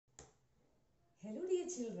Hello dear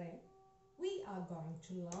children, we are going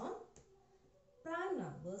to learn prime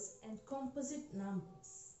numbers and composite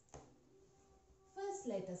numbers. First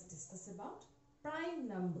let us discuss about prime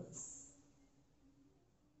numbers.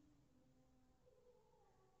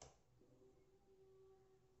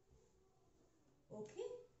 Okay,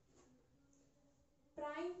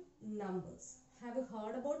 prime numbers. Have you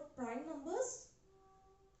heard about prime numbers?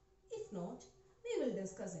 If not, we will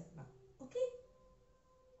discuss it now. Okay.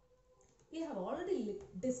 We have already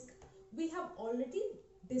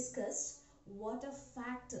discussed what are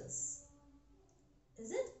factors.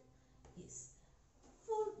 Is it? Yes.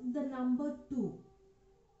 For the number 2.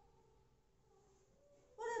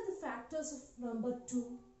 What are the factors of number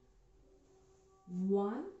 2?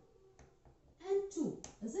 1 and 2.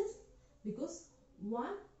 Is it? Because 1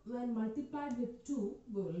 when multiplied with 2,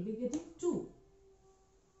 we will be getting 2.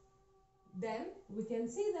 Then we can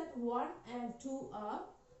say that 1 and 2 are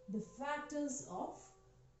the factors of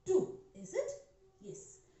 2. Is it?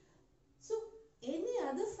 Yes. So, any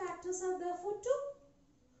other factors are there for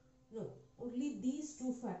 2? No. Only these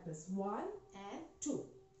two factors, 1 and 2.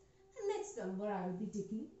 And next number I will be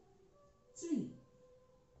taking 3.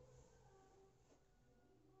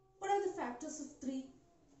 What are the factors of 3?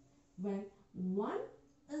 When 1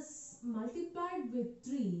 is multiplied with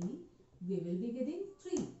 3, we will be getting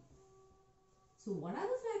 3. So, what are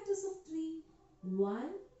the factors of 3? 1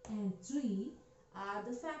 and 3 are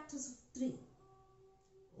the factors of 3.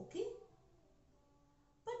 Okay.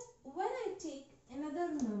 But when I take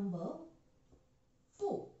another number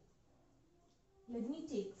 4, let me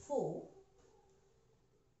take 4.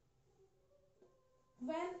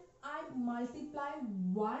 When I multiply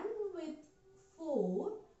 1 with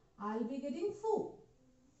 4, I'll be getting 4.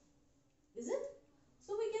 Is it?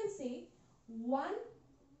 So we can say 1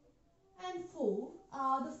 and 4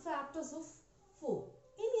 are the factors of 4.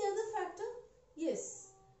 Any other factor? Yes.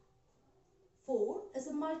 4 is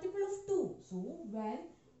a multiple of 2. So, when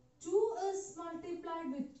 2 is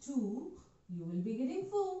multiplied with 2, you will be getting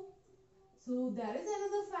 4. So, there is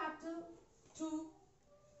another factor, 2.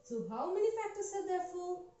 So, how many factors are there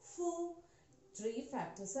for? 4. 3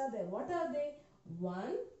 factors are there. What are they?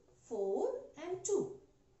 1, 4 and 2.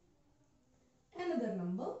 Another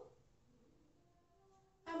number,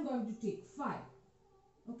 I am going to take 5.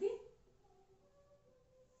 Okay.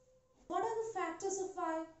 What are the factors of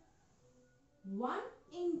 5? 1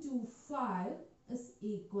 into 5 is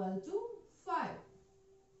equal to 5.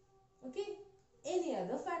 Okay. Any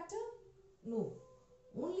other factor? No.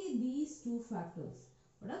 Only these two factors.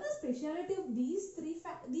 What are the speciality of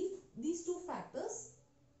these two factors?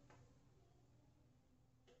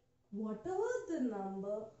 Whatever the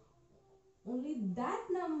number, only that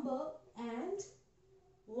number and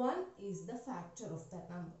 1 is the factor of that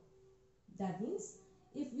number. That means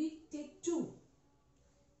if we take 2,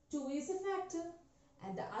 2 is a factor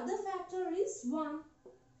and the other factor is 1.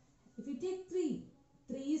 If we take 3,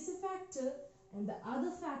 3 is a factor and the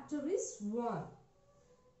other factor is 1.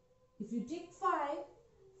 If you take 5,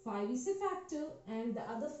 5 is a factor and the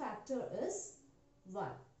other factor is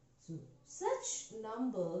 1. So, such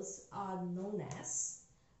numbers are known as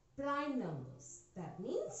prime numbers. That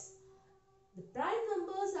means the prime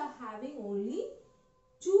numbers are having only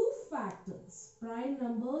 2 factors. Prime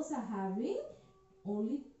numbers are having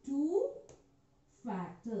only 2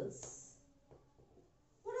 factors.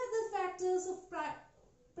 What are the factors of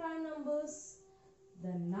prime numbers?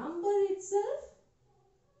 The number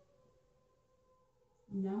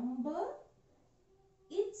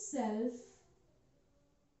itself,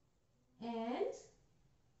 and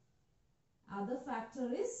other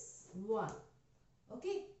factor is 1.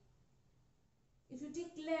 Okay. If you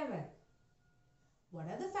take 11, what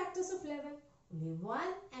are the factors of 11? Only 1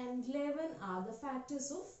 and 11 are the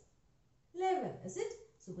factors of 11. Is it?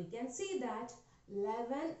 So, we can say that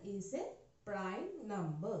 11 is a prime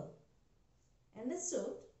number.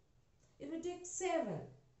 Understood? If you take 7,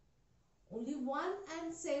 only 1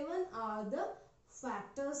 and 7 are the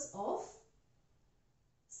factors of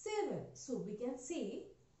 7. So, we can say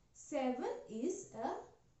 7 is a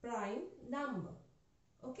prime number.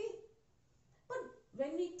 Okay. But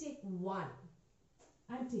when we take 1,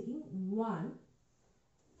 I am taking 1.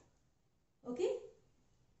 Okay.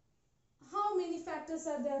 How many factors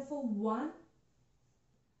are there for 1?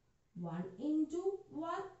 1 into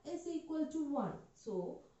 1 is equal to 1.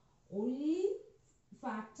 So, only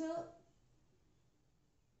factor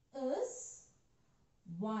is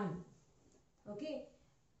 1. Okay.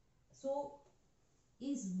 So,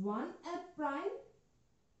 is 1 a prime?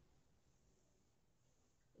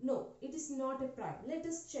 No, it is not a prime. Let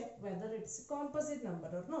us check whether it is a composite number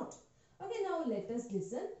or not. Okay, now let us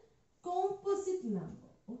listen. composite number.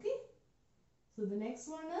 Okay. So the next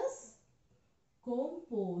one is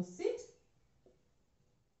composite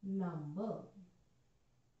number.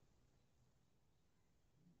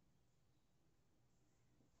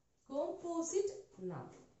 Composite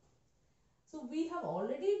number. So we have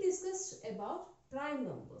already discussed about prime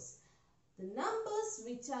numbers. The numbers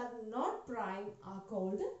which are not prime are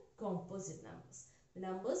called composite numbers. The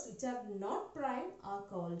numbers which are not prime are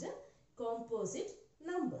called composite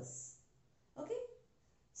numbers. Okay.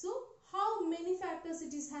 So how many factors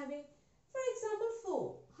it is having? For example,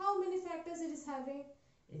 4. How many factors it is having?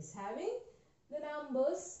 It is having the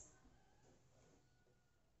numbers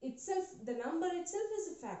itself. The number itself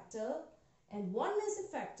is a factor and 1 is a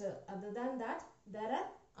factor. Other than that, there are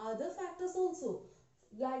other factors also.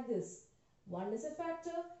 Like this. 1 is a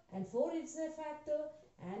factor and 4 is a factor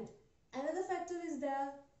and another factor is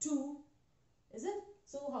there, 2. Is it?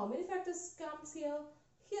 So how many factors comes here?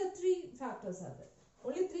 Here 3 factors are there.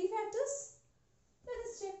 Only 3 factors? Let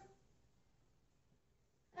us check.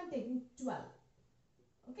 I am taking 12.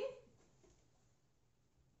 Okay.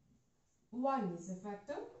 1 is a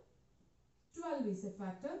factor. 12 is a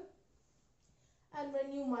factor. And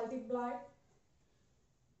when you multiply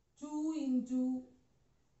 2 into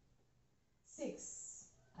 6,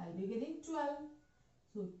 I'll be getting 12.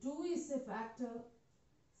 So 2 is a factor,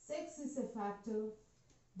 6 is a factor.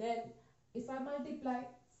 Then if I multiply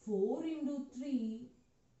 4 into 3,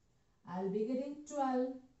 I'll be getting 12.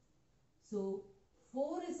 So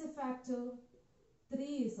 4 is a factor, 3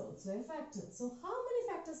 is also a factor. So how many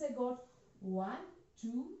factors I got? 1,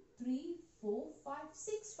 2, 3, 4, 5,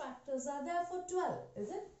 6 factors are there for 12. Is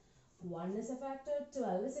it? 1 is a factor,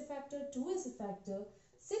 12 is a factor, 2 is a factor,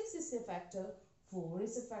 6 is a factor, 4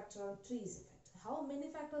 is a factor, 3 is a factor. How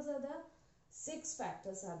many factors are there? 6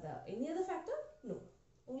 factors are there. Any other factor? No.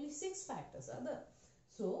 Only 6 factors are there.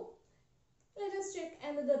 So, let us check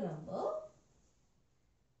another number.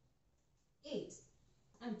 8.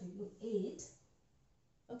 I'm taking 8.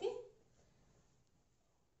 Okay.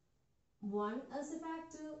 1 as a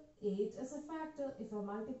factor, 8 as a factor. If I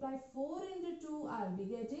multiply 4 into 2, I'll be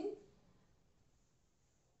getting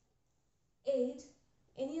 8.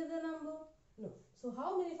 Any other number? No. So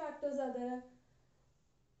how many factors are there?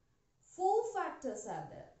 4 factors are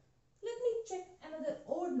there. Let me check another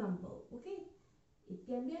odd number. Okay. It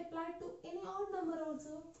can be applied to any odd number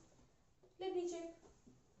also. Let me check.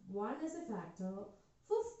 1 is a factor.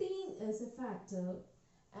 15 is a factor.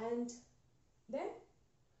 And then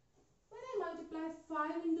when I multiply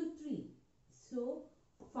 5 into 3. So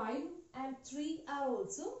 5 and 3 are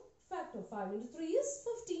also factor. 5 into 3 is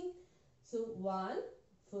 15. So 1,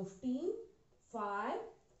 15, 5,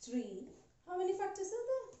 3. How many factors are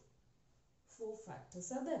there? 4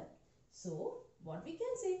 factors are there. So what we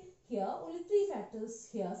can say, here only 3 factors,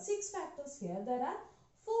 here 6 factors, here there are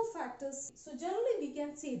 4 factors. So generally we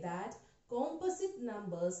can say that composite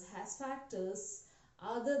numbers has factors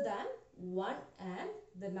other than 1 and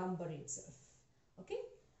the number itself. Okay.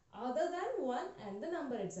 Other than 1 and the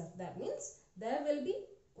number itself. That means there will be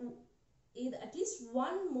at least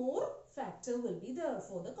one more factor will be there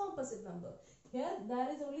for the composite number. Here there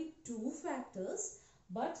is only 2 factors,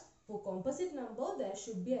 but for composite number there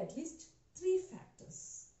should be at least 3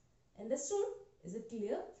 factors. Understood? Is it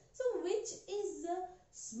clear? So which is the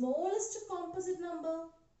smallest composite number?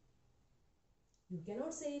 You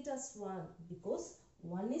cannot say it as 1 because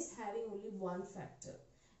 1 is having only 1 factor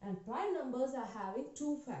and prime numbers are having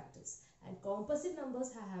 2 factors and composite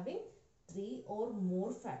numbers are having 3 or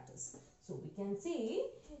more factors. So we can say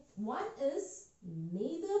 1 is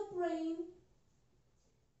neither prime,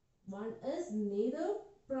 1 is neither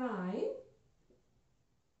prime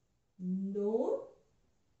nor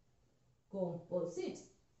composite.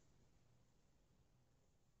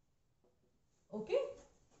 Okay.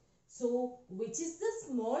 So which is the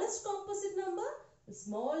smallest composite number? The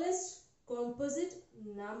smallest composite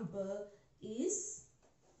number is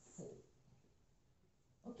 4.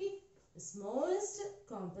 Okay. The smallest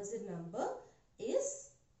composite number is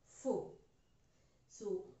 4.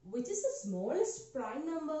 So, which is the smallest prime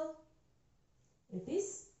number? It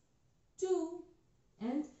is 2.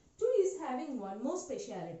 And 2 is having one more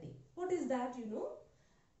speciality. What is that, you know?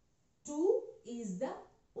 2 is the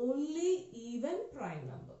only even prime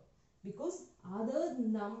number. Because other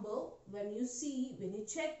number, when you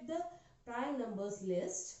check the prime numbers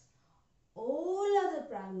list, all other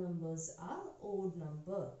prime numbers are odd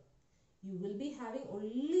number. You will be having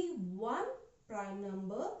only one prime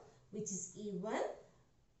number which is even,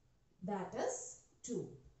 that is 2.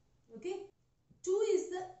 Okay. 2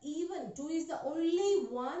 is the only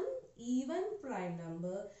one even prime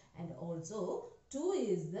number, and also 2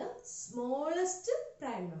 is the smallest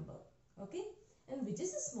prime number. Okay. And which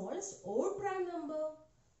is the smallest odd prime number?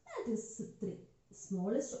 That is 3.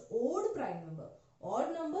 Smallest odd prime number.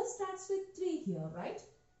 Odd number starts with 3 here, right?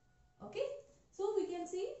 Okay. So we can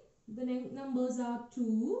see the numbers are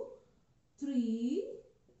 2, 3,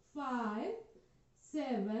 5,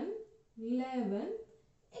 7, 11,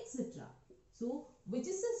 etc. So which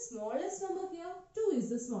is the smallest number here? 2 is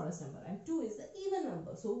the smallest number and 2 is the even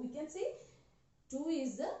number. So we can say 2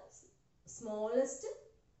 is the smallest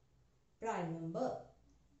prime number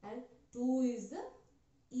and 2 is the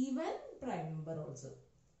even prime number also.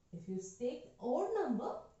 If you take odd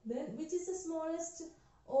number, then which is the smallest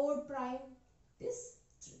odd prime? It is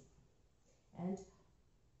 3. And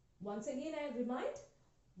once again I remind,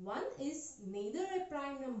 1 is neither a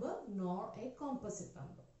prime number nor a composite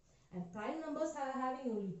number. And prime numbers are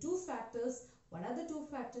having only 2 factors. What are the 2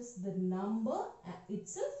 factors? The number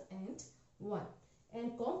itself and 1.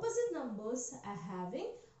 And composite numbers are having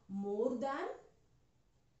more than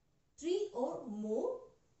 3 or more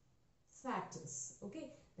factors.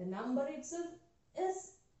 Okay, the number itself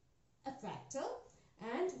is a factor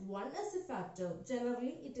and 1 is a factor.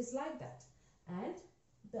 Generally it is like that, and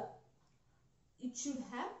it should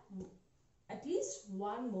have at least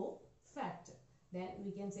 1 more factor. Then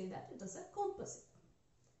we can say that it is a composite.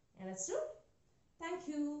 Understood? Thank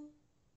you.